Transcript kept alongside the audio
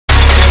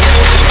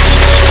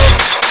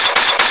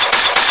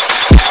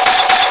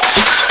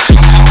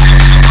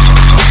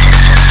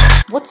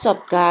What's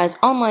up guys,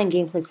 online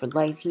gameplay for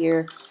life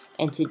here,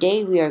 and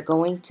today we are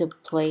going to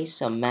play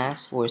some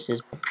Mass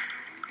Forces.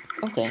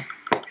 Okay,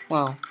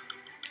 well,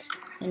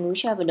 and we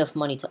should have enough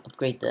money to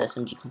upgrade the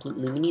SMG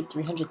completely. We need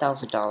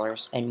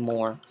 $300,000 and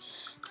more.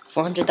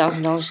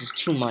 $400,000 is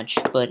too much,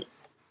 but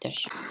that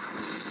should...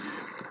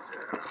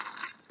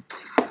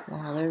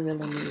 Wow, they're really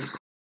news.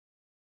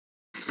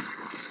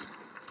 He's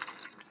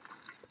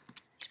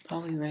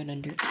probably right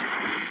under.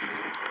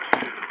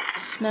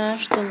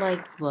 Smash the like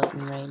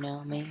button right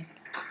now, man.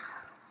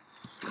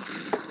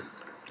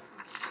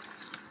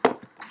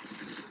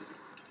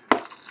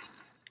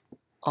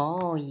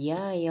 Oh,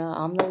 yeah,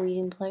 I'm the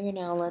leading player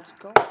now, let's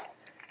go.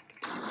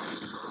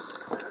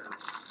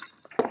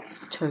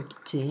 Turkey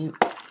team.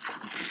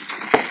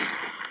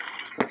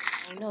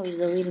 Oh no, he's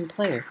the leading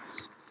player.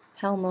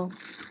 Hell no.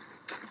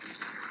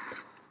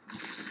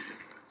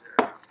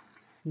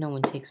 No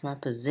one takes my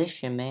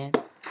position, man.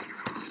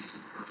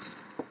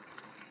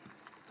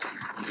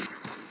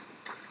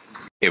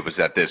 It was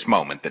at this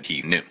moment that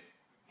he knew.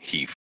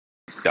 He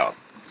f***ed up.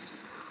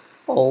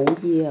 Oh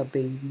yeah,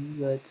 baby,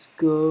 let's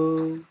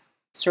go.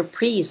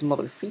 Surprise,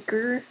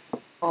 motherfucker.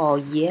 Oh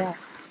yeah.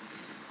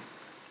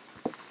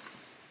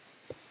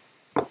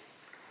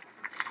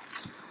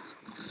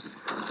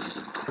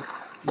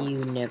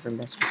 You never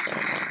mess with that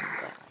one,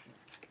 God.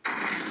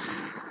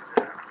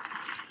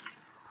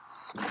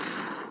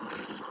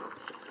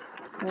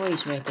 Oh,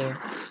 he's right there.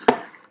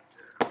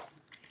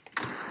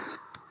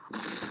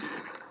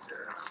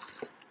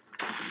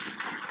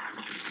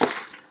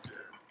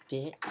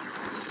 Bit.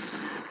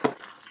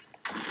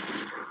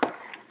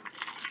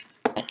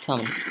 That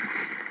coming.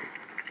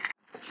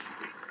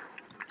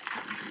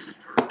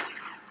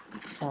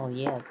 Oh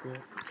yeah,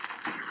 bit.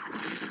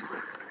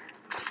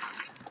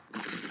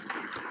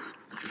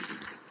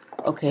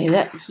 Okay,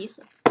 that he's.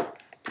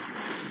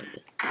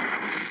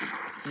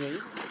 Yeah,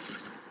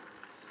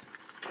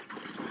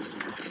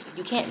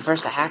 you can't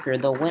verse a hacker.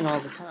 They'll win all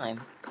the time.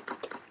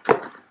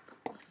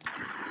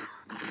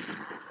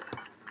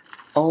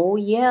 Oh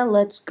yeah,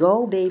 let's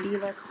go, baby.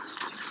 Let's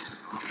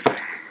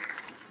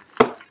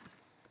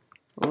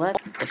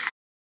the.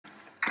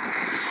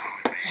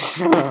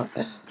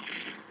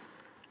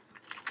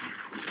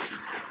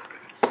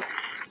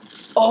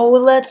 Oh,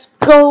 let's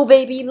go,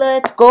 baby.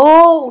 Let's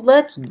go.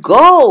 Let's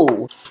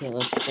go. Okay,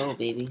 let's go,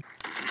 baby.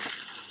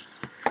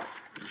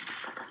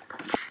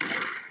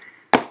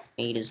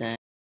 8 is that.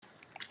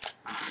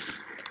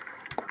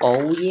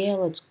 Oh yeah,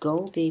 let's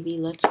go, baby.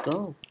 Let's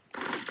go.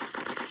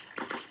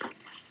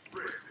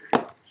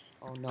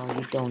 Oh no,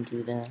 you don't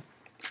do that.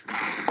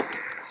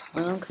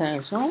 Okay,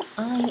 so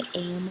I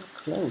am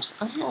close.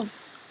 I have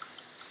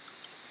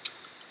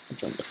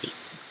joined the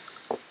face.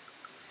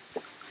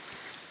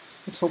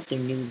 Let's hope they're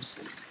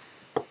noobs.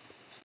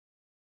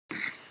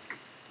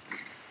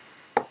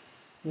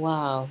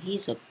 Wow,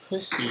 he's a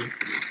pussy.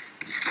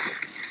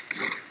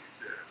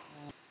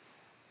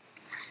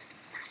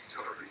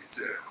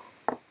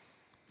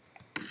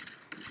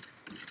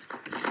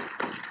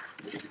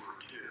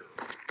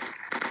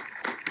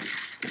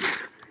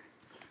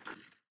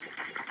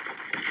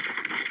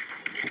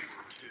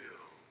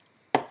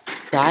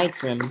 Died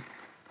from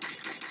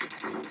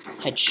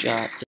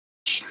headshot.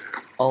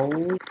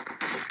 Oh.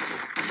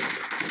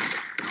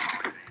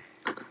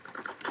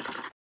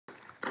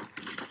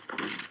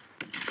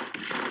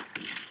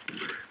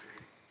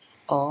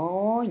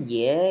 Oh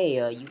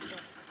yeah, you.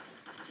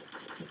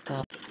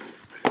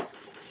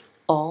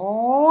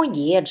 Oh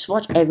yeah, just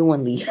watch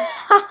everyone leave.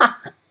 Wow,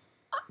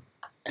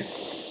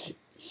 this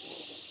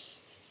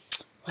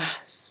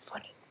is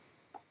funny.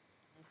 My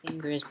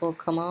fingers will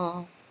come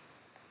off.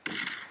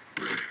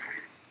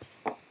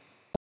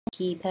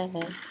 Keypad.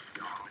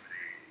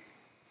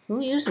 Who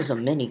uses a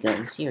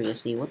minigun?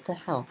 Seriously, what the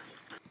hell?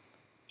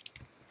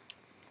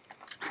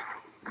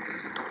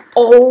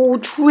 Oh,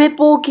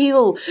 triple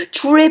kill!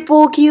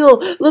 Triple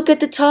kill! Look at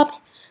the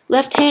top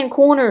left-hand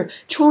corner.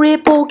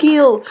 Triple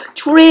kill!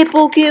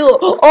 Triple kill!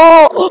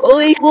 Oh,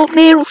 Ligo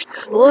Merus!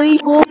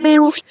 Ligo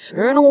Merus!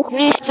 Erno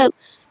Knefel!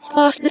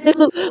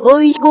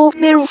 Ligo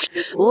Merus!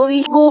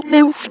 Ligo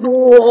Merus!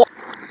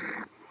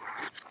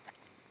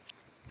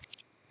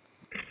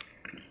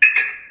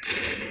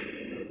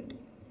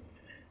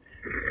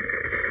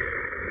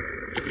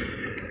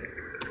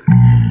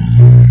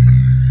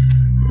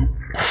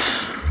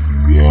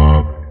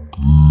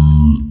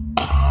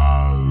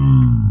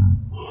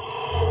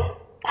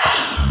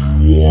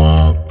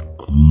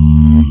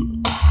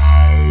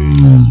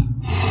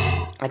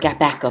 I got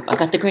backup. I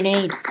got the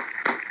grenade.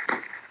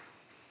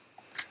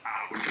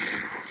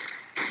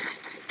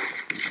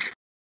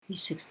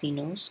 P60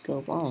 no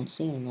scope. I don't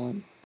see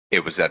anyone.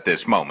 It was at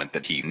this moment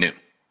that he knew.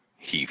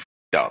 He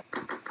f***ed up.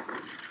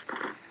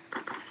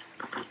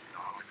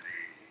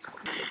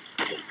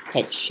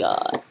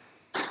 Headshot.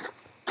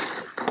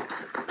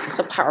 It's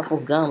a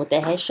powerful gun with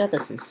that headshot.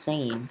 That's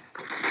insane.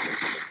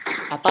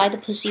 I buy the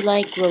pussy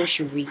like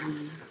grocery.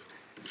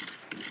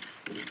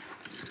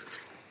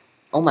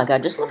 Oh my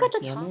god, just look at the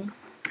camera.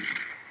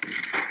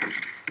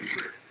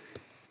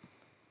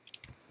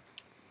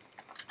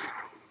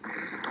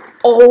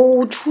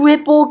 Oh,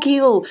 triple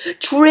kill!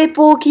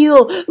 Triple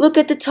kill! Look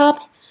at the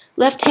top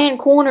left-hand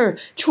corner.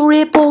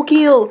 Triple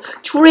kill!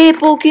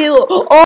 Triple kill! Oh!